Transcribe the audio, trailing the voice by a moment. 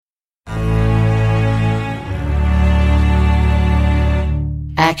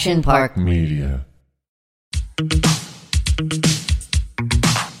Action Park Media.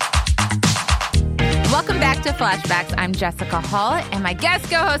 Welcome back to Flashbacks. I'm Jessica Hall, and my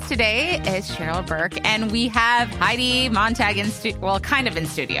guest co-host today is Cheryl Burke, and we have Heidi Montag in kind of in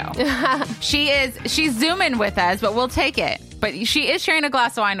studio. She's Zooming with us, but we'll take it. But she is sharing a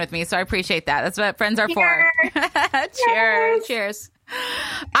glass of wine with me, so I appreciate that. That's what friends are for. Cheers. Cheers.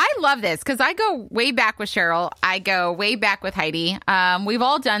 I love this because I go way back with Cheryl. I go way back with Heidi. We've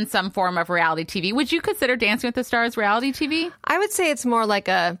all done some form of reality TV. Would you consider Dancing with the Stars reality TV? I would say it's more like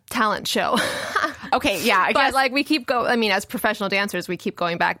a talent show. Okay, yeah. I guess. Like we keep as professional dancers, we keep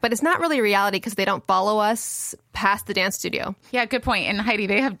going back. But it's not really reality because they don't follow us past the dance studio. Yeah, good point. And Heidi,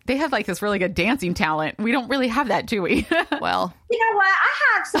 they have like this really good dancing talent. We don't really have that, do we? Well, you know what?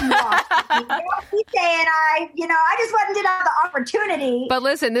 I have some lost. He's saying I just didn't have the opportunity. But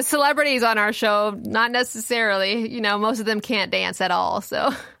listen, the celebrities on our show, not necessarily. Most of them can't dance at all.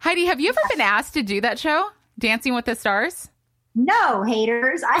 So, Heidi, have you ever been asked to do that show, Dancing with the Stars? No,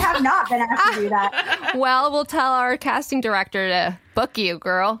 haters. I have not been asked to do that. Well, we'll tell our casting director to book you,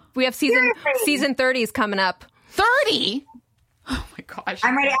 girl. We have season 30s coming up. 30? Oh my gosh.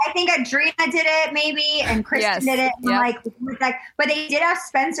 I'm ready. I think Adrena did it maybe, and Kristen did it. And but they did have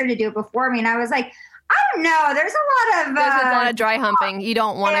Spencer to do it before me, and I was like, I don't know. There's a lot of dry humping. You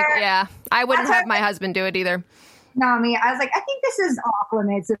don't want to. Yeah, I wouldn't have my husband do it either. No, I was like, I think this is off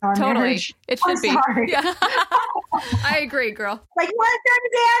limits in our marriage. It should be. Yeah. I agree, girl. Like, you want to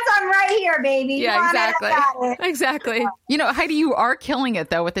dance? I'm right here, baby. Yeah, exactly. Exactly. Heidi, you are killing it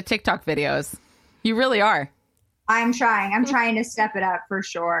though with the TikTok videos. You really are. I'm trying. I'm trying to step it up for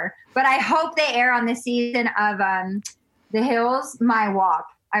sure. But I hope they air on this season of The Hills, My WAP.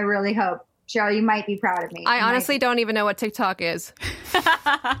 I really hope. Cheryl, you might be proud of me. I honestly don't even know what TikTok is.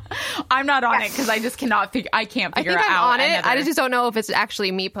 I'm not on it because I just cannot figure. I can't figure I think out. I'm on it. I just don't know if it's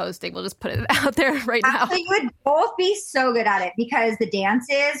actually me posting. We'll just put it out there right now. Actually, you would both be so good at it because the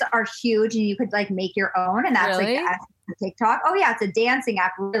dances are huge and you could like make your own, and that's really? like the TikTok. Oh yeah, it's a dancing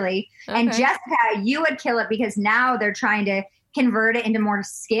app, really. Okay. And Jessica, you would kill it because now they're trying to convert it into more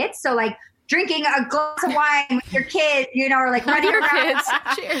skits. So like, drinking a glass of wine with your kids, or like running around.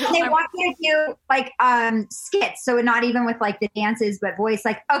 Kids. They want you to do like skits, so not even with like the dances, but voice.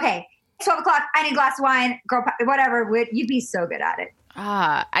 Like, okay, 12 o'clock, I need a glass of wine, girl, whatever. You'd be so good at it.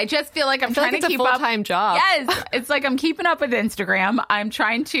 I just feel like I'm trying to keep up. It's a full-time job. Yes, it's like I'm keeping up with Instagram. I'm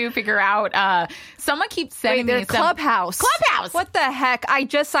trying to figure out. Someone keeps sending me Clubhouse. Clubhouse. What the heck? I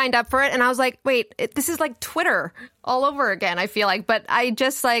just signed up for it, and I was like, wait, this is like Twitter all over again. I feel like, but I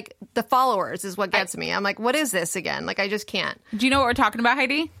just like the followers is what gets me. I'm like, what is this again? Like, I just can't. Do you know what we're talking about,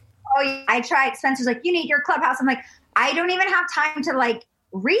 Heidi? Oh, yeah. I tried. Spencer's like, you need your Clubhouse. I'm like, I don't even have time to like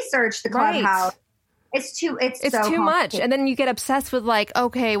research the Clubhouse. Right. It's too much. And then you get obsessed with like,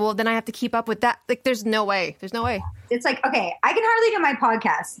 okay, well then I have to keep up with that. Like there's no way. There's no way. It's like, okay, I can hardly do my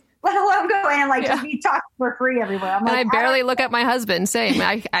podcast, let alone go in and like just be talking for free everywhere. I'm like, and I barely look at my husband. Same.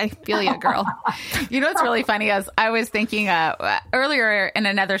 I feel you, girl. What's really funny is I was thinking earlier in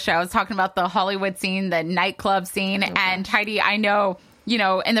another show, I was talking about the Hollywood scene, the nightclub scene. Okay. And Heidi, I know,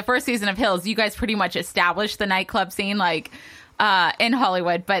 in the first season of Hills, you guys pretty much established the nightclub scene, like, in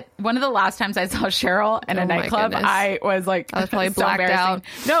Hollywood, but one of the last times I saw Cheryl in a nightclub, I was like, I was probably blacked out.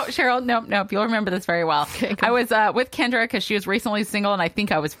 No, Cheryl, nope. You'll remember this very well. Okay, I was with Kendra because she was recently single, and I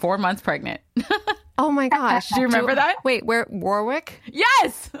think I was 4 months pregnant. Oh my gosh! Do you remember that? Wait, where Warwick?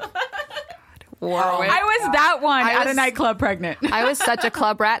 Yes. Warwick. I was that one at a nightclub pregnant. I was such a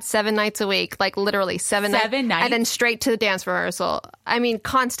club rat, 7 nights a week, like literally 7 nights, and then straight to the dance rehearsal. I mean,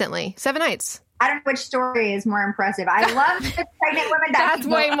 constantly 7 nights. I don't know which story is more impressive. I love the pregnant women. That's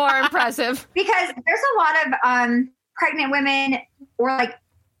way more impressive. Because there's a lot of pregnant women or like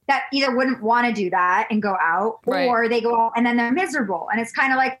that either wouldn't want to do that and go out, or they go out and then they're miserable. And it's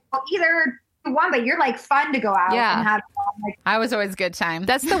kind of like, well, either one, but you're like fun to go out and have fun. Like, I was always a good time.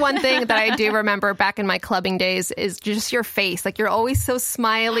 That's the one thing that I do remember back in my clubbing days is just your face. Like you're always so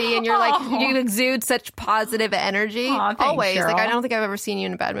smiley and you're like, you exude such positive energy. Thanks, always. Cheryl. Like I don't think I've ever seen you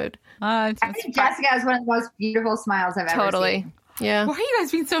in a bad mood. I think Jessica has one of the most beautiful smiles I've ever seen. Yeah. Why are you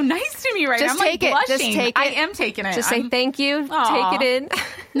guys being so nice to me right now? Just take it. Just take it. I am taking it. Just say thank you. Aww. Take it in.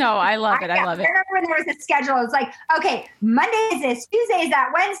 No, I love it. I love it. I remember when there was a schedule. It was like, okay, Monday is this, Tuesday is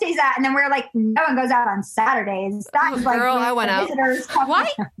that, Wednesday is that. And then we were like, no one goes out on Saturdays. That was like, girl, I went out. Why?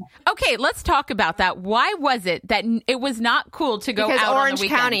 Okay, let's talk about that. Why was it that it was not cool to go because out Orange on the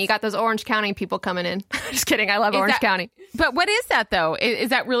weekends? County, you got those Orange County people coming in. Just kidding. I love Orange County. But what is that though?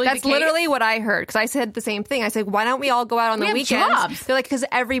 Is that really That's the case? literally what I heard because I said the same thing. I said, why don't we all go out on the weekends? Jobs. They're like, because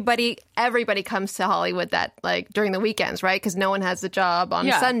everybody comes to Hollywood that like during the weekends, right? Because no one has a job on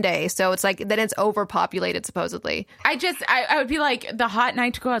Sunday. So it's like, then it's overpopulated supposedly. I would be like, the hot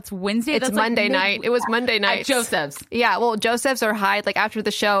night to go out's Wednesday. It's That's Monday like, night. It was Monday night. At Joseph's. Yeah, well, Joseph's or Hyde, like after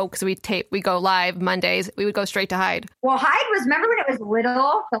the show, because we go live Mondays, we would go straight to Hyde. Well, Hyde was, remember when it was the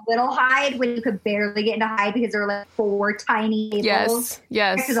little Hyde, when you could barely get into Hyde because there were like 4 tiny tables?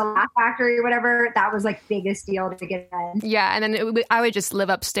 Yes. Because of Laugh Factory or whatever, that was like biggest deal to get in. Yeah, and then I would just live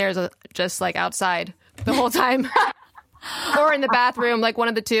upstairs, just like outside the whole time. Or in the bathroom, like one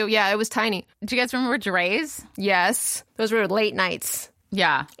of the two. Yeah, it was tiny. Do you guys remember Dre's? Yes. Those were late nights.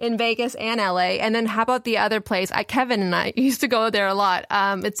 Yeah. In Vegas and LA. And then how about the other place? Kevin and I used to go there a lot.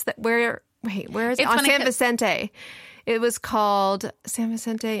 It's where is it? On San Vicente. It was called San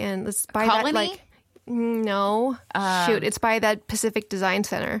Vicente and let's buy Colony? that like no. Shoot, it's by that Pacific Design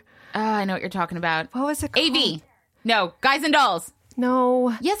Center. I know what you're talking about. What was it called? AV. No, Guys and Dolls.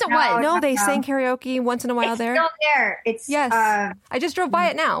 No. Yes, it was. No, they sang karaoke once in a while there. It's still there. It's yes. I just drove by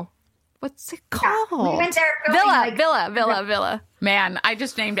it now. What's it called? Yeah, we went there. Villa. Man, I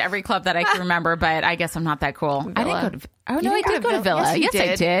just named every club that I can remember, but I guess I'm not that cool. Villa. I didn't go to. Oh no, I did go to Villa. Yes,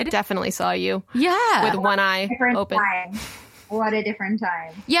 I did. Definitely saw you. Yeah, with one eye open. Time. What a different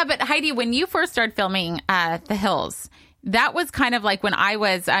time. Yeah, but Heidi, when you first started filming The Hills, that was kind of like when I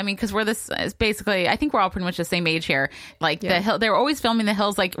was, because we're basically, I think we're all pretty much the same age here. Like The Hill, they were always filming The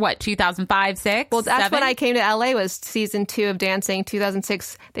Hills, like what, 2005, 6? Well, that's 7? when I came to LA was season 2 of Dancing,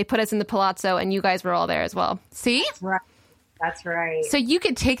 2006. They put us in the Palazzo and you guys were all there as well. See? That's right. So you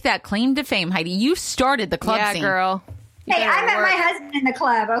could take that claim to fame, Heidi. You started the club scene. Yeah, girl. Hey, I met my husband in the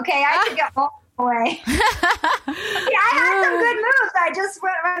club, okay? I could get all the way. I had some good moves. I just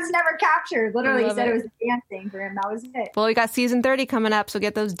was never captured. Literally, he said it was dancing for him. That was it. Well, we got season 30 coming up, so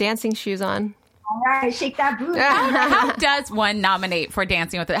get those dancing shoes on. All right, shake that booty. How does one nominate for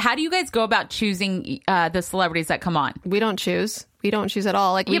Dancing with It? How do you guys go about choosing the celebrities that come on? We don't choose. We don't choose at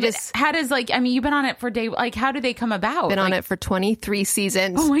all. Like we just. How does you've been on it for how do they come about? Been on it for 23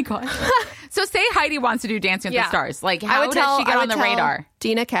 seasons. Oh my god! So say Heidi wants to do Dancing with the Stars. Like how does she get on the radar?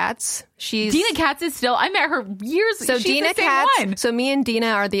 Dina Katz. Dina Katz is still. I met her years. So she's Dina the same Katz. One. So me and Dina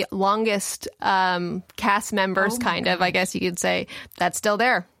are the longest cast members, kind of. I guess you could say that's still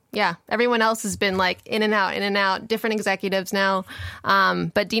there. Yeah, everyone else has been like in and out, different executives now.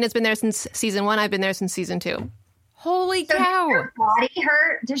 But Dina's been there since season 1. I've been there since season 2. Holy cow! Does your body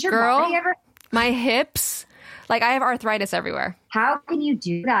hurt? Does your body ever? My hips, like I have arthritis everywhere. How can you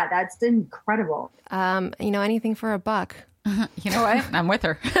do that? That's incredible. Anything for a buck. You know what? I'm with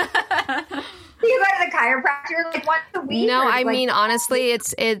her. Do you go to the chiropractor like once a week? No, honestly,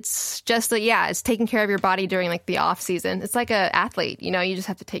 it's just it's taking care of your body during like the off season. It's like an athlete, you just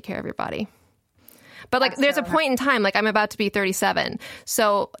have to take care of your body. But like, there's a point in time, like I'm about to be 37.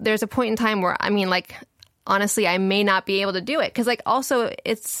 So there's a point in time where, honestly, I may not be able to do it. Because like also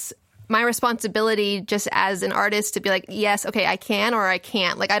it's my responsibility just as an artist to be like, yes, okay, I can or I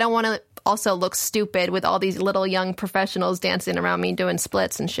can't. Like I don't want to also look stupid with all these little young professionals dancing around me doing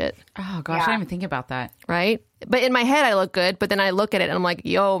splits and shit. Oh gosh, I didn't even think about that. Right? But in my head I look good, but then I look at it and I'm like,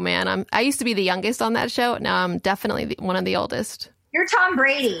 yo, man, I used to be the youngest on that show. Now I'm definitely one of the oldest. You're Tom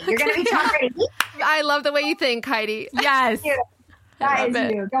Brady. You're going to be Tom Brady. I love the way you think, Heidi. Yes. That is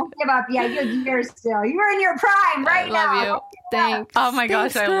you. Don't give up. Yeah, you're still. You're in your prime right now. I love you. Thanks. Oh my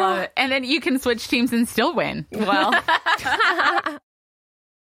gosh, I love it. And then you can switch teams and still win. Well,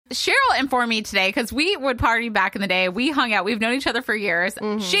 Cheryl informed me today because we would party back in the day. We hung out. We've known each other for years.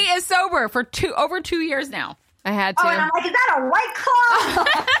 Mm-hmm. She is sober for over 2 years now. I had to. Oh, and I'm like, is that a White Claw?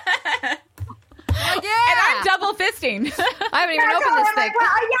 And I'm double fisting. I haven't even opened this thing.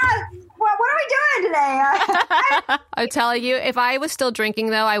 What are we doing today? I'm telling you, if I was still drinking,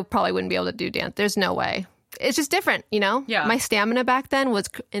 though, I probably wouldn't be able to do dance. There's no way. It's just different, Yeah. My stamina back then was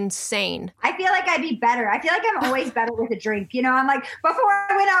insane. I feel like I'd be better. I feel like I'm always better with a drink. I'm like, before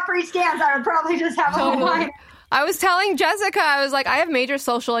I went out for each dance, I would probably just have a little wine. I was telling Jessica, I was like, I have major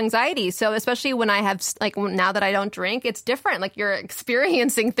social anxiety. So especially when I have, like, now that I don't drink, it's different. Like, you're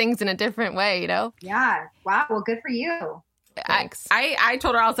experiencing things in a different way, Yeah. Wow. Well, good for you. Thanks. I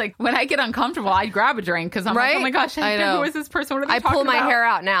told her, I was like, when I get uncomfortable, I'd grab a drink because I'm like, oh my gosh, who is this person? What are they talking about? I pull my hair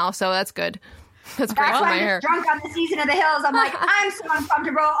out now, so that's good. That's why my I'm hair. drunk on the season of The Hills. I'm like, I'm so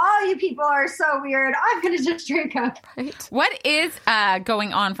uncomfortable. All you people are so weird. I'm going to just drink up. Right. What is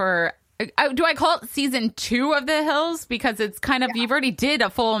going on for... do I call it season 2 of The Hills? Because it's kind of, you've already did a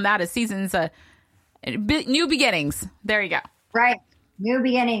full amount of seasons. New beginnings. There you go. Right. New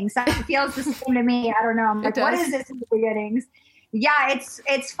beginnings. That feels the same to me. I don't know. I'm like, what is this new beginnings? Yeah,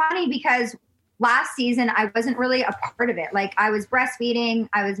 it's funny because last season I wasn't really a part of it. Like I was breastfeeding.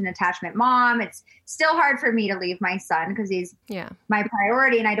 I was an attachment mom. It's still hard for me to leave my son because he's my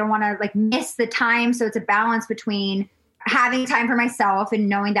priority and I don't want to like miss the time. So it's a balance between having time for myself and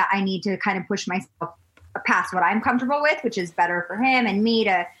knowing that I need to kind of push myself past what I'm comfortable with, which is better for him and me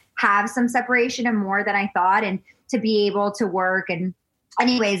to have some separation and more than I thought and to be able to work. And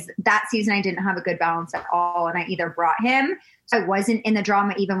anyways, that season I didn't have a good balance at all. And I either brought him, so I wasn't in the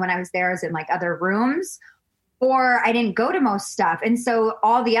drama even when I was there, as in like other rooms, or I didn't go to most stuff. And so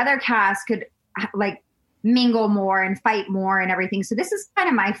all the other cast could like mingle more and fight more and everything. So this is kind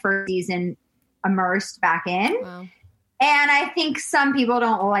of my first season immersed back in. Wow. And I think some people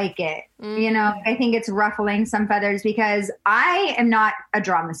don't like it. You know, I think it's ruffling some feathers because I am not a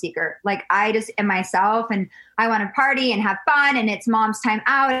drama seeker. Like I just am myself and I want to party and have fun and it's mom's time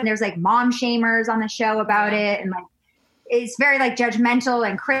out. And there's like mom shamers on the show about it. And like, it's very like judgmental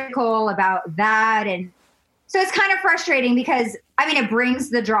and critical about that. And so it's kind of frustrating because I mean, it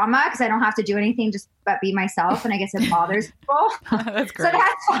brings the drama because I don't have to do anything just but be myself. And I guess it bothers people. That's great. So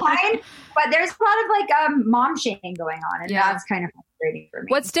that's fine. But there's a lot of like mom shaming going on. And that's kind of frustrating for me.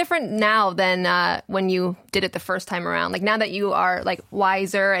 What's different now than when you did it the first time around? Like now that you are like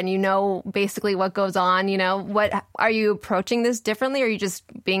wiser and you know basically what goes on, you know, what are you approaching this differently? Or are you just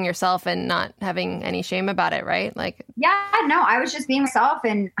being yourself and not having any shame about it, right? Like, yeah, no, I was just being myself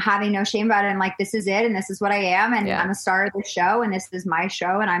and having no shame about it. And like, this is it. And this is what I am. And I'm a star of the show. And this is my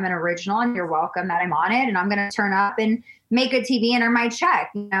show. And I'm an original. And you're welcome that I'm on it. And I'm going to turn up and make good TV and earn my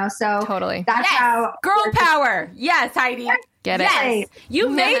check, you know? So totally. That's how girl power. Yes, Heidi. Get it? Yes. You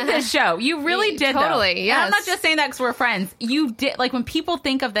made this show. You really did, totally, though. yes. And I'm not just saying that because we're friends. You did. Like, when people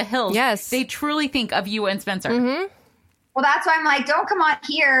think of The Hills, they truly think of you and Spencer. Mm-hmm. Well, that's why I'm like, don't come on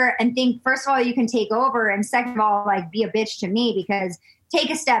here and think, first of all, you can take over. And second of all, like, be a bitch to me because take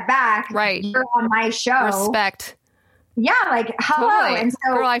a step back. Right. You're on my show. Respect. Yeah, like, hello. Totally. And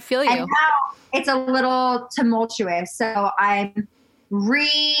so, girl, I feel you. And now it's a little tumultuous. So I'm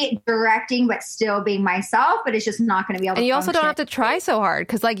redirecting, but still being myself, but it's just not going to be able to. And you also function. don't have to try so hard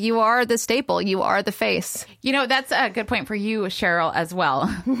because, like, you are the staple. You are the face. You know, that's a good point for you, Cheryl, as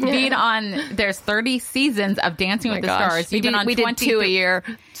well. Being on, there's 30 seasons of Dancing with the Stars. We did 2 a year,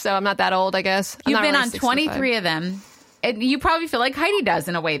 so I'm not that old, I guess. You've been on 23 of them. And you probably feel like Heidi does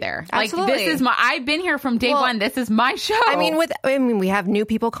in a way there. Absolutely. Like, this is I've been here from day one. This is my show. I mean, we have new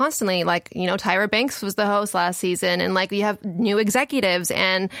people constantly. Like, you know, Tyra Banks was the host last season, and like we have new executives,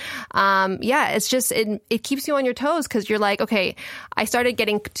 and it's just it keeps you on your toes because you're like, okay, I started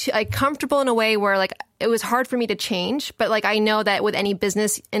getting comfortable in a way where like it was hard for me to change, but like I know that with any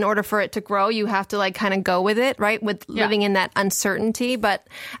business, in order for it to grow, you have to like kind of go with it, right? With living in that uncertainty. But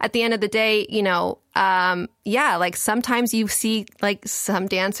at the end of the day, you know, like sometimes you see like some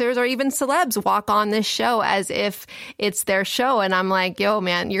dancers or even celebs walk on this show as if it's their show. And I'm like, yo,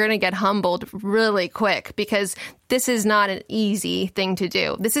 man, you're going to get humbled really quick because this is not an easy thing to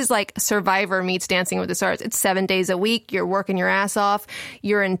do. This is like Survivor meets Dancing with the Stars. It's 7 days a week. You're working your ass off.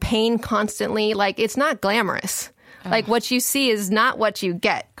 You're in pain constantly. Like, it's not glamorous. Like, what you see is not what you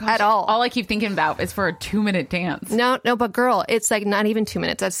get at all. All I keep thinking about is for a 2-minute dance. No, but girl, it's like not even 2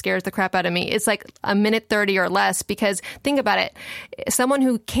 minutes. That scares the crap out of me. It's like a minute 30 or less because think about it. Someone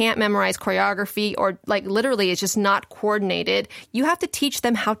who can't memorize choreography or like literally is just not coordinated, you have to teach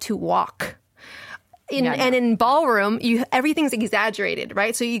them how to walk. And in ballroom, everything's exaggerated,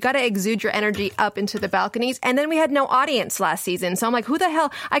 right? So you got to exude your energy up into the balconies. And then we had no audience last season. So I'm like, who the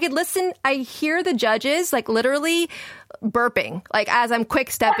hell? I could listen. I hear the judges like literally burping, like as I'm quick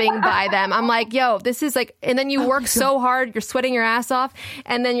stepping by them. I'm like, yo, this is like, and then you work so hard, you're sweating your ass off.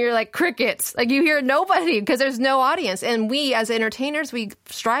 And then you're like crickets, like you hear nobody because there's no audience. And we as entertainers, we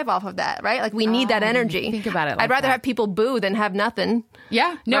strive off of that, right? Like we need that energy. Think about it. I'd rather have people boo than have nothing.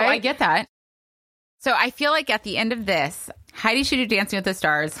 Yeah, no, right? I get that. So I feel like at the end of this, Heidi should do Dancing with the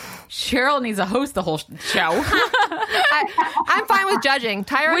Stars. Cheryl needs to host the whole show. I'm fine with judging.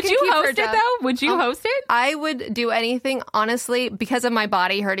 Tyra, would you host it though? Would you host it? I would do anything, honestly, because of my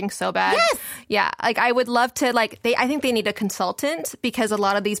body hurting so bad. Yes. Yeah. Like I would love to, like, I think they need a consultant because a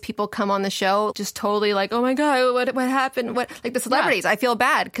lot of these people come on the show just totally like, oh my God, what happened? Like the celebrities, I feel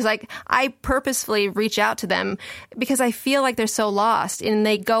bad because like I purposefully reach out to them because I feel like they're so lost and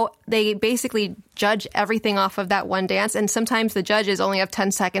they go they basically judge everything off of that one dance. And sometimes the judges only have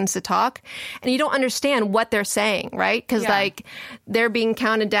 10 seconds to talk and you don't understand what they're saying, right? Because like they're being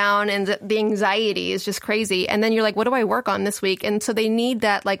counted down and the anxiety is just crazy. And then you're like, what do I work on this week? And so they need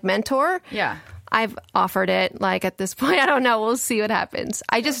that like mentor. Yeah. I've offered it. Like at this point, I don't know. We'll see what happens.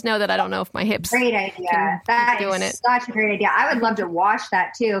 I just know that I don't know if my hips. Great idea. That is such a great idea. I would love to watch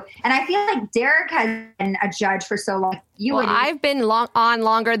that too. And I feel like Derek has been a judge for so long. I've been on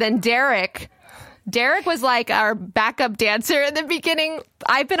longer than Derek. Derek was like our backup dancer in the beginning.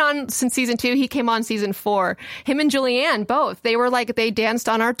 I've been on since season 2. He came on season 4. Him and Julianne, both. They were like, they danced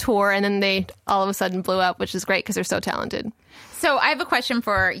on our tour and then they all of a sudden blew up, which is great because they're so talented. So I have a question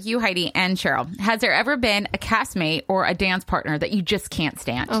for you, Heidi and Cheryl. Has there ever been a castmate or a dance partner that you just can't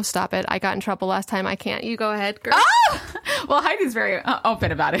stand? Oh, stop it. I got in trouble last time. I can't. You go ahead, girl. Oh! Well, Heidi's very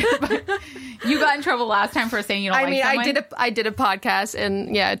open about it. But you got in trouble last time for saying you don't like someone? I did a podcast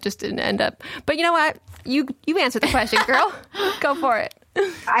and it just didn't end up. But you know what? You answered the question, girl. Go for it.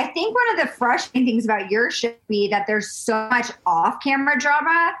 I think one of the frustrating things about your show be that there's so much off-camera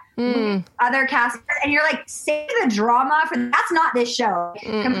drama with other cast members, and you're like, save the drama for that's not this show.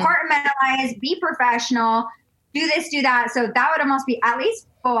 Compartmentalize, be professional, do this, do that. So that would almost be, at least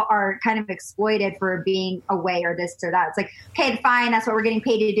people are kind of exploited for being away or this or that. It's like, okay, fine, that's what we're getting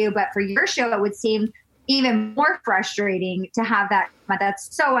paid to do. But for your show, it would seem even more frustrating to have that.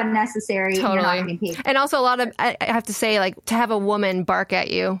 That's so unnecessary. Totally. You're not getting paid. And also a lot of, I have to say, like, to have a woman bark at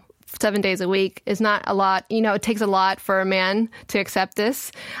you 7 days a week is not a lot. You know, it takes a lot for a man to accept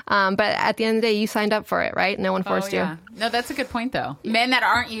this. But at the end of the day, you signed up for it, right? No one forced you. No, that's a good point, though. Men that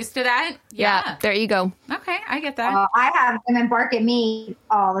aren't used to that. Yeah, there you go. Okay, I get that. I have women bark at me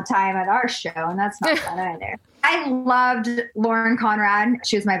all the time at our show, and that's not fun either. I loved Lauren Conrad.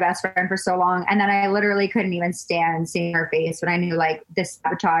 She was my best friend for so long. And then I literally couldn't even stand seeing her face when I knew like this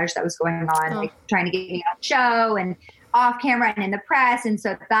sabotage that was going on, like trying to get me on the show and off camera and in the press. And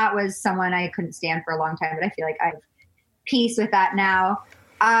so that was someone I couldn't stand for a long time, but I feel like I have peace with that now.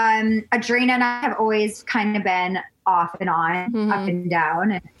 Adrena and I have always kind of been off and on, up and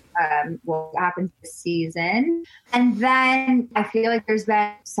down. And what happened this season. And then I feel like there's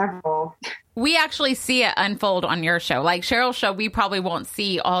been several. We actually see it unfold on your show. Like Cheryl's show, we probably won't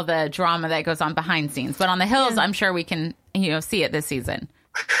see all the drama that goes on behind scenes. But on the Hills, I'm sure we can, see it this season.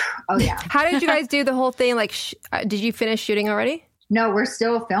 Oh, yeah. How did you guys do the whole thing? Like, did you finish shooting already? No, we're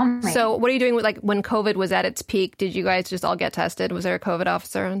still filming. So what are you doing with, like, when COVID was at its peak? Did you guys just all get tested? Was there a COVID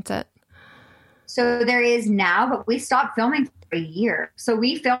officer on set? So there is now, but we stopped filming for a year. So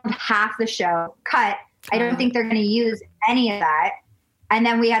we filmed half the show, cut. I don't think they're going to use any of that. And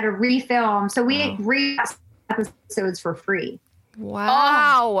then we had to refilm. So we re-shot episodes for free.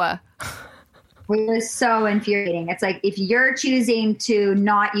 Wow. It was so infuriating. It's like, if you're choosing to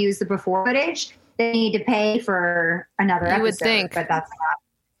not use the before footage, they need to pay for another episode. You would think. But that's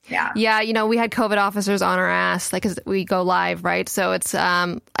not. Yeah. Yeah. We had COVID officers on our ass, like, 'cause we go live, right? So it's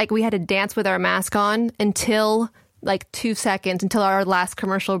like we had to dance with our mask on until like 2 seconds, until our last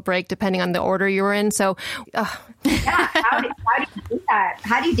commercial break, depending on the order you were in. So, yeah. How do you do that?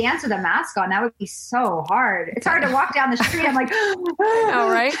 How do you dance with a mask on? That would be so hard. It's hard to walk down the street. I'm like, oh,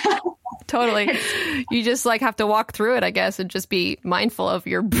 right? Totally. You just like have to walk through it, I guess, and just be mindful of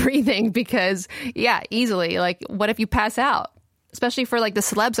your breathing because, easily. Like, what if you pass out? Especially for like the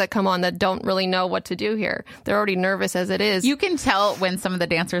celebs that come on that don't really know what to do here. They're already nervous as it is. You can tell when some of the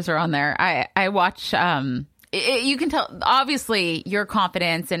dancers are on there. I watch, you can tell, obviously, your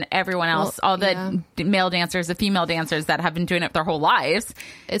confidence and everyone else, all the male dancers, the female dancers that have been doing it their whole lives.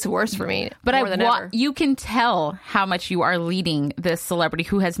 It's worse for me. But you can tell how much you are leading this celebrity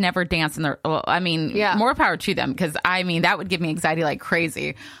who has never danced in their, more power to them. Because, that would give me anxiety like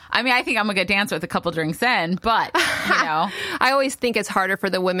crazy. I think I'm a good dancer with a couple drinks in, but, I always think it's harder for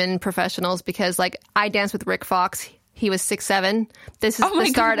the women professionals because, like, I danced with Rick Fox. He was 6'7". This is the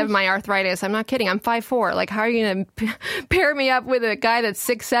start of my arthritis. I'm not kidding. I'm 5'4". Like, how are you going to pair me up with a guy that's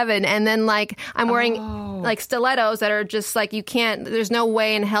 6'7"? And then, like, I'm wearing like stilettos that are just like, you can't. There's no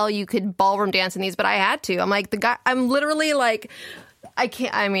way in hell you could ballroom dance in these. But I had to. I'm like, the guy. I'm literally like, I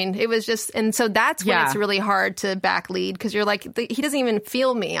can't. It was just, and so that's when it's really hard to back lead because you're like, he doesn't even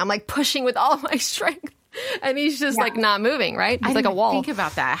feel me. I'm like pushing with all my strength. And he's just like not moving, right? He's like a wall. Think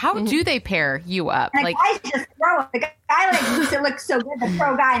about that. How do they pair you up? And the guys just throw it. The guy like it looks so good. The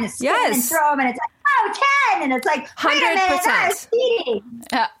pro guy in the skin and throw him, and it's like 10, and it's like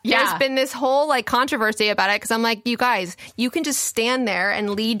 100%. There's been this whole like controversy about it because I'm like, you guys, you can just stand there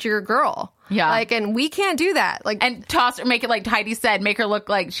and lead your girl. Yeah. Like, and we can't do that. Like, and toss her, make it like Heidi said, make her look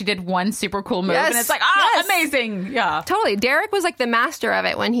like she did one super cool move. Yes. And it's like, amazing. Yeah. Totally. Derek was like the master of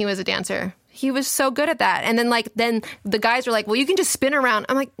it when he was a dancer. He was so good at that. And then the guys were like, well, you can just spin around.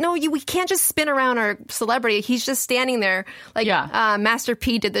 I'm like, no, we can't just spin around our celebrity. He's just standing there. Like, Master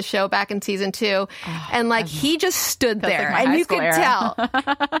P did the show back in season 2. And like, he just stood there like and you could era. tell.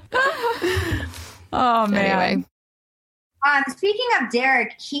 Oh, man. Anyway. Speaking of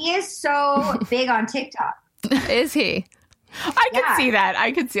Derek, he is so big on TikTok. Is he? I could see that.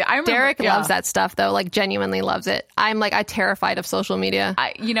 I could see it. I remember, Derek loves that stuff, though. Like, genuinely loves it. I'm terrified of social media.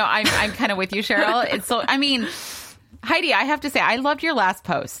 I'm kind of with you, Cheryl. It's so. I mean, Heidi, I have to say, I loved your last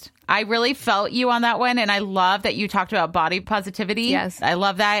post. I really felt you on that one, and I love that you talked about body positivity. Yes, I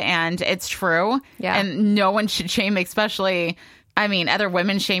love that, and it's true. Yeah, and no one should shame, especially. I mean, other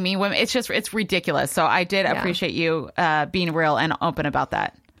women shaming women. It's ridiculous. So I did appreciate you being real and open about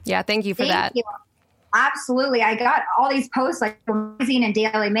that. Yeah, thank you for that. You. Absolutely. I got all these posts like from magazine and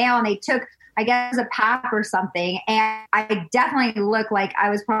Daily Mail, and they took, I guess, a pap or something. And I definitely looked like I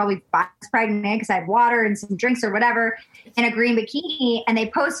was probably pregnant because I had water and some drinks or whatever in a green bikini. And they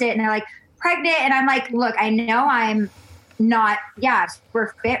posted it and they're like, pregnant. And I'm like, look, I know I'm not,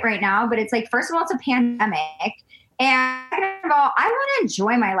 we're fit right now. But it's like, first of all, it's a pandemic. And second of all, I want to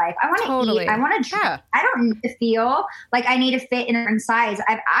enjoy my life. I want to eat. I want to drink. I don't need to feel like I need to fit in a certain size.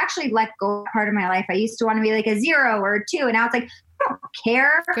 I've actually let go of part of my life. I used to want to be like a 0 or a 2. And now it's like, I don't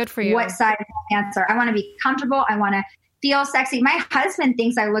care Good for you. What size my pants are. I want to be comfortable. I want to feel sexy. My husband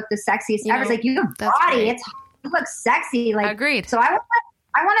thinks I look the sexiest ever. He's like, you have a body. Great. You look sexy. Like, agreed. So I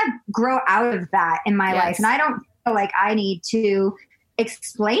want to grow out of that in my life. And I don't feel like I need to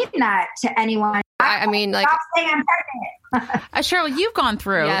explain that to anyone. I mean, like, stop saying I'm pregnant. Cheryl, you've gone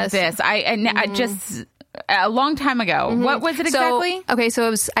through this. I just a long time ago. What was it exactly?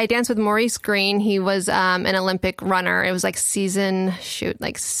 So I danced with Maurice Green. He was an Olympic runner. It was like season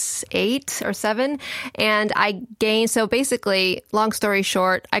 8 or 7, and I gained. So basically, long story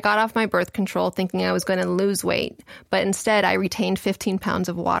short, I got off my birth control thinking I was going to lose weight, but instead I retained 15 pounds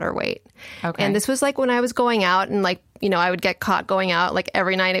of water weight. Okay, and this was like when I was going out and like. I would get caught going out like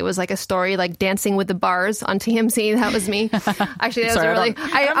every night. It was like a story, like Dancing with the Bars on TMZ. That was me. Actually, that was really.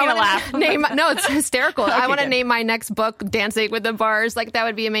 I want to name. No, it's hysterical. Okay, I want to name my next book "Dancing with the Bars." Like that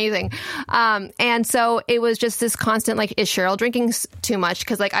would be amazing. And so it was just this constant like, is Cheryl drinking too much?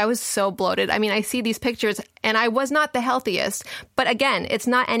 Because like I was so bloated. I mean, I see these pictures and I was not the healthiest. But again, it's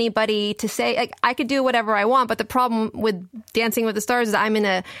not anybody to say like I could do whatever I want. But the problem with Dancing with the Stars is I'm in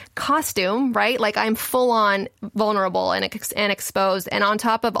a costume, right? Like I'm full on vulnerable. And exposed, and on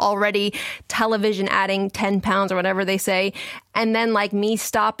top of already television adding 10 pounds or whatever they say, and then like me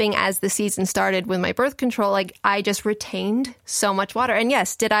stopping as the season started with my birth control, like I just retained so much water. And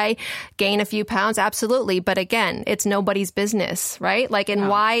yes, did I gain a few pounds? Absolutely. But again, it's nobody's business, right? Like, and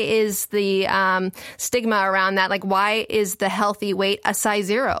why is the stigma around that? Like, why is the healthy weight a size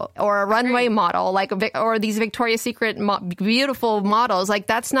 0 or a runway model, like, or these Victoria's Secret beautiful models? Like,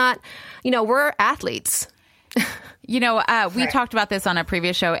 that's not, we're athletes. We talked about this on a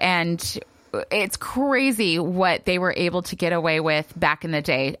previous show, and it's crazy what they were able to get away with back in the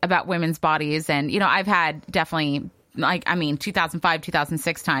day about women's bodies. And, I've had definitely 2005,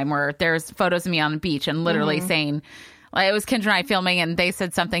 2006 time where there's photos of me on the beach and literally saying, like, it was Kendra and I filming, and they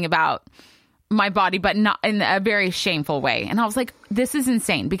said something about my body, but not in a very shameful way. And I was like, this is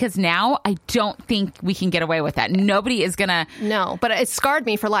insane, because now I don't think we can get away with that. Nobody is gonna. No, but it scarred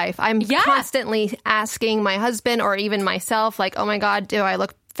me for life. I'm constantly asking my husband or even myself, like, oh my God, do I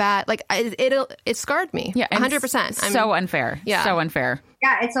look fat? Like it scarred me. Yeah, 100%. So unfair. Yeah. So unfair.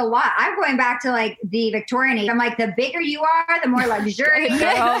 Yeah, it's a lot. I'm going back to like the Victorian age. I'm like, the bigger you are, the more luxurious.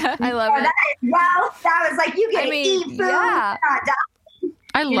 I love it. That was like, you get to eat food, not die.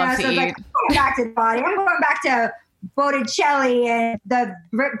 I love to eat. Like, I'm going back to the body. I'm going back to Botticelli and the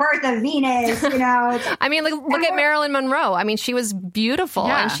birth of Venus, I mean, look at Marilyn Monroe. I mean, she was beautiful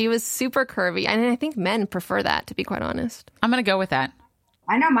and she was super curvy. And I think men prefer that, to be quite honest. I'm going to go with that.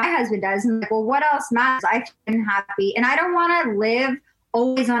 I know my husband does. I'm like, well, what else matters? I feel happy. And I don't want to live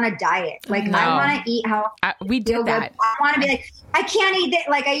always on a diet. Like, I want to eat how we did that. I want to be like, I can't eat that.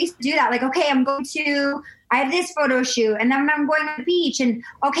 Like, I used to do that. Like, okay, I have this photo shoot, and then I'm going on the beach, and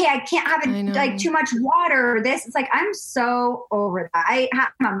okay, I can't have like too much water or this. It's like, I'm so over that.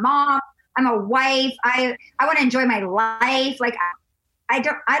 I'm a mom. I'm a wife. I want to enjoy my life. Like, I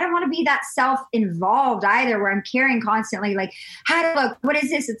don't want to be that self-involved either, where I'm caring constantly, like, how to look, what is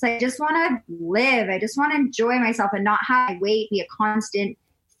this? It's like, I just want to live. I just want to enjoy myself and not have my weight be a constant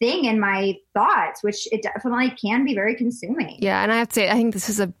thing in my thoughts, which it definitely can be very consuming. Yeah. And I have to say, I think this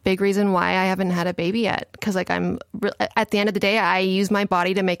is a big reason why I haven't had a baby yet. Because like at the end of the day, I use my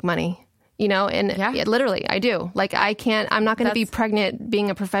body to make money. You know, and literally I do. Like I'm not going to be pregnant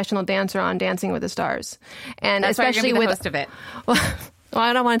being a professional dancer on Dancing with the Stars. And that's especially why you're with the host of it. Well,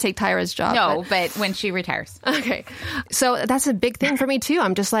 I don't want to take Tyra's job. No, but when she retires. Okay. So that's a big thing for me too.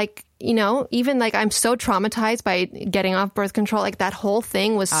 I'm just like, you know, even like I'm so traumatized by getting off birth control. Like that whole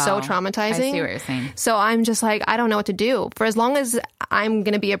thing was so traumatizing. I see what you're saying. So I'm just like, I don't know what to do. For as long as I'm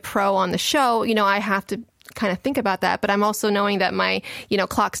going to be a pro on the show, you know, I have to kind of think about that. But I'm also knowing that my, you know,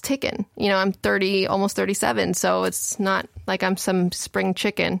 clock's ticking. You know, I'm 30, almost 37. So it's not like I'm some spring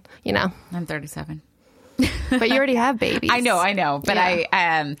chicken, you know. I'm 37. But you already have babies. I know. But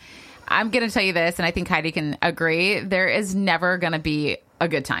I'm going to tell you this, and I think Heidi can agree. There is never going to be a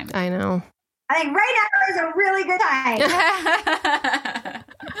good time. I know. I think right now is a really good time.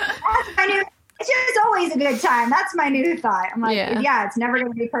 That's my new. It's just always a good time. That's my new thought. I'm like, it's never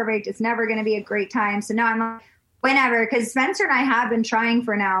going to be perfect. It's never going to be a great time. So now I'm like, whenever, because Spencer and I have been trying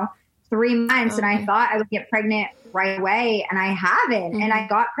for now 3 months, and I thought I would get pregnant right away, and I haven't. And I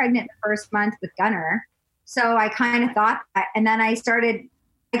got pregnant the first month with Gunnar. So I kind of thought that, and then I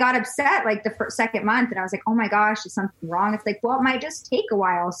got upset like the second month, and I was like, oh my gosh, is something wrong? It's like, well, it might just take a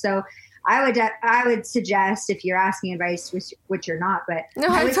while. So I would suggest, if you're asking advice, which you're not, but no,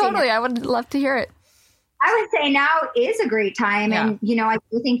 I would love to hear it. I would say now is a great time. And, you know, I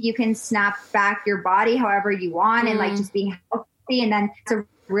do think you can snap back your body however you want and like just being healthy. And then it's a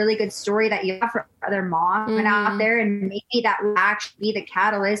really good story that you have for other moms out there. And maybe that will actually be the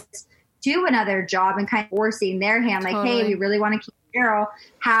catalyst to another job and kind of forcing their hand. Like, hey, we really want to keep Cheryl.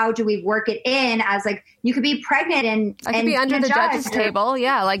 How do we work it in as like, you could be pregnant and I could be under the judge's table.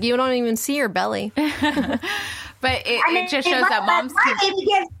 Yeah. Like you don't even see your belly. But it just shows that moms can. Baby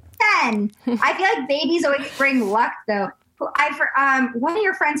gives 10. I feel like babies always bring luck though. One of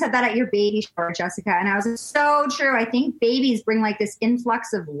your friends said that at your baby shower, Jessica, and I was like, so true. I think babies bring like this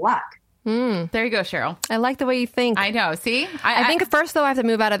influx of luck. There you go, Cheryl. I like the way you think. I know. See? I think first, though, I have to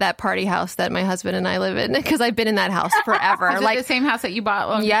move out of that party house that my husband and I live in because I've been in that house forever. Is it the same house that you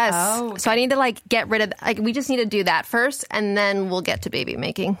bought? Yes. Oh, okay. So I need to like get rid of, like, we just need to do that first and then we'll get to baby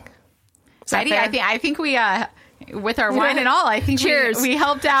making. Heidi, I think we, with our wine and all, I think cheers. We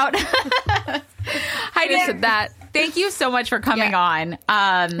helped out. Heidi, said that. Thank you so much for coming on.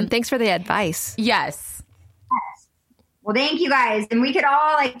 And thanks for the advice. Yes. Well, thank you guys. And we could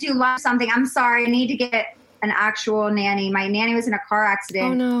all like do something. I'm sorry. I need to get an actual nanny. My nanny was in a car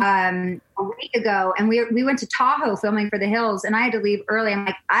accident a week ago. And we went to Tahoe filming for The Hills. And I had to leave early. I'm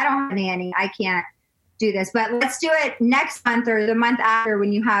like, I don't have a nanny. I can't do this. But let's do it next month or the month after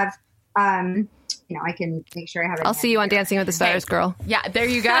when you have, you know, I can make sure I have it. I'll see you on Dancing with the Stars, girl. Yeah, there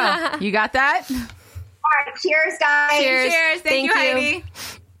you go. You got that? All right. Cheers, guys. Cheers. Thank you, Heidi.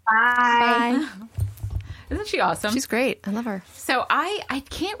 Bye. Isn't she awesome? She's great. I love her. So I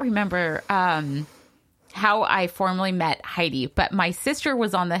can't remember how I formally met Heidi, but my sister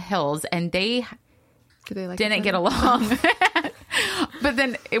was on The Hills and they didn't get along. But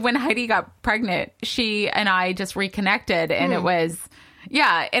then when Heidi got pregnant, she and I just reconnected and it was...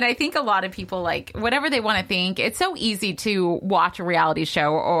 Yeah, and I think a lot of people, like, whatever they want to think, it's so easy to watch a reality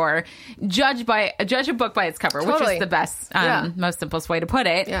show or judge a book by its cover, which is the best, most simplest way to put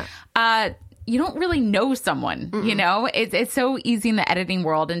it. Yeah. You don't really know someone, you know? It's so easy in the editing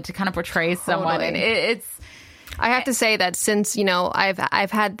world and to kind of portray someone. And it's... I have to say that since, you know,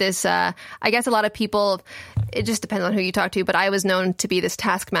 I've had this, I guess a lot of people, it just depends on who you talk to, but I was known to be this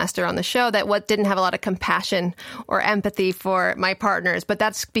taskmaster on the show that didn't have a lot of compassion or empathy for my partners, but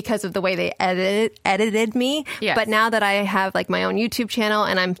that's because of the way they edited me. Yes. But now that I have like my own YouTube channel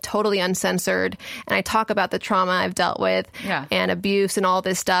and I'm totally uncensored and I talk about the trauma I've dealt with and abuse and all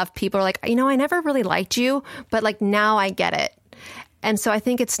this stuff, people are like, you know, I never really liked you, but like now I get it. And so I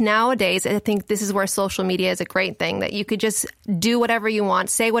think it's nowadays, I think this is where social media is a great thing, that you could just do whatever you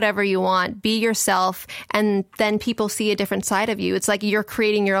want, say whatever you want, be yourself, and then people see a different side of you. It's like you're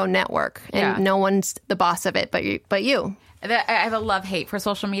creating your own network and no one's the boss of it but you. I have a love-hate for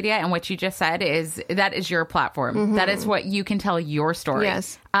social media, and what you just said is that is your platform. Mm-hmm. That is what you can tell your story.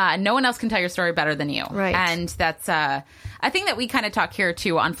 Yes. No one else can tell your story better than you. Right. And that's a thing that we kind of talk here,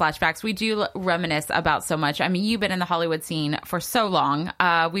 too, on Flashbacks. We do reminisce about so much. I mean, you've been in the Hollywood scene for so long.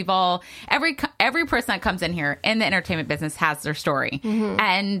 We've all, every person that comes in here in the entertainment business has their story. Mm-hmm.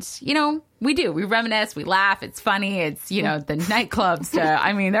 And, you know, We do. We reminisce. We laugh. It's funny. It's, the nightclubs.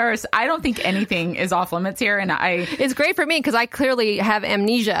 I don't think anything is off limits here. And it's great for me because I clearly have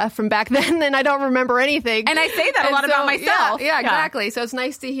amnesia from back then and I don't remember anything. And I say that a lot about myself. Yeah, exactly. So it's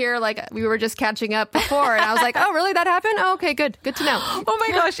nice to hear, like, we were just catching up before and I was like, oh, really? That happened? Oh, okay, good. Good to know. Oh my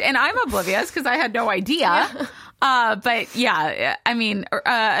gosh. And I'm oblivious because I had no idea. Yeah. An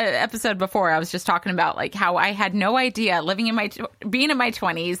episode before I was just talking about like how I had no idea being in my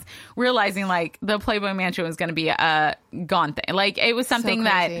 20s, realizing like the Playboy Mansion was going to be a gone thing. Like it was something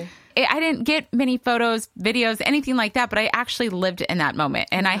I didn't get many photos, videos, anything like that, but I actually lived in that moment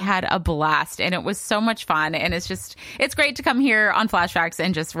and I had a blast and it was so much fun. And it's great to come here on Flashbacks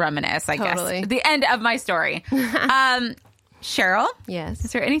and just reminisce, I guess. The end of my story. Cheryl? Yes.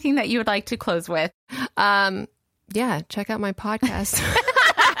 Is there anything that you would like to close with? Yeah, check out my podcast.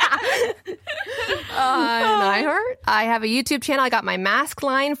 iHeart. I have a YouTube channel. I got my mask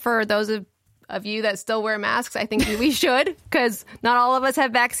line for those of you that still wear masks. I think we should because not all of us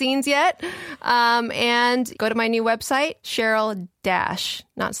have vaccines yet. And go to my new website,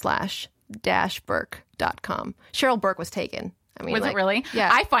 Cheryl-Burke.com. Cheryl Burke was taken. Was it really? Yeah.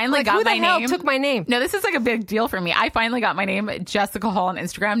 I finally got my name. Who took my name? No, this is like a big deal for me. I finally got my name, Jessica Hall, on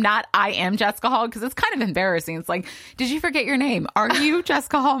Instagram. Not I am Jessica Hall, because it's kind of embarrassing. It's like, did you forget your name? Are you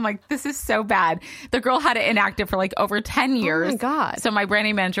Jessica Hall? I'm like, this is so bad. The girl had it inactive for like over 10 years. Oh my God. So my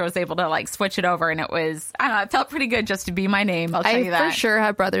branding manager was able to like switch it over, and it was, I don't know, it felt pretty good just to be my name. I'll tell you that. I for sure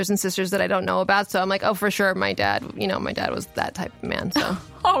have brothers and sisters that I don't know about. So I'm like, oh, for sure. My dad was that type of man. So.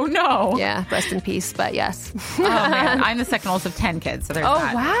 Oh, no. Yeah, rest in peace, but yes. Oh, man. I'm the second oldest of 10 kids, so there's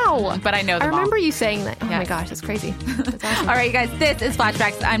that. Wow. But I know them I remember all. you saying that. Oh, yes. my gosh, that's crazy. That's awesome. All right, you guys, this is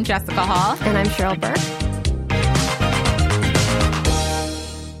Flashbacks. I'm Jessica Hall. And I'm Cheryl Burke.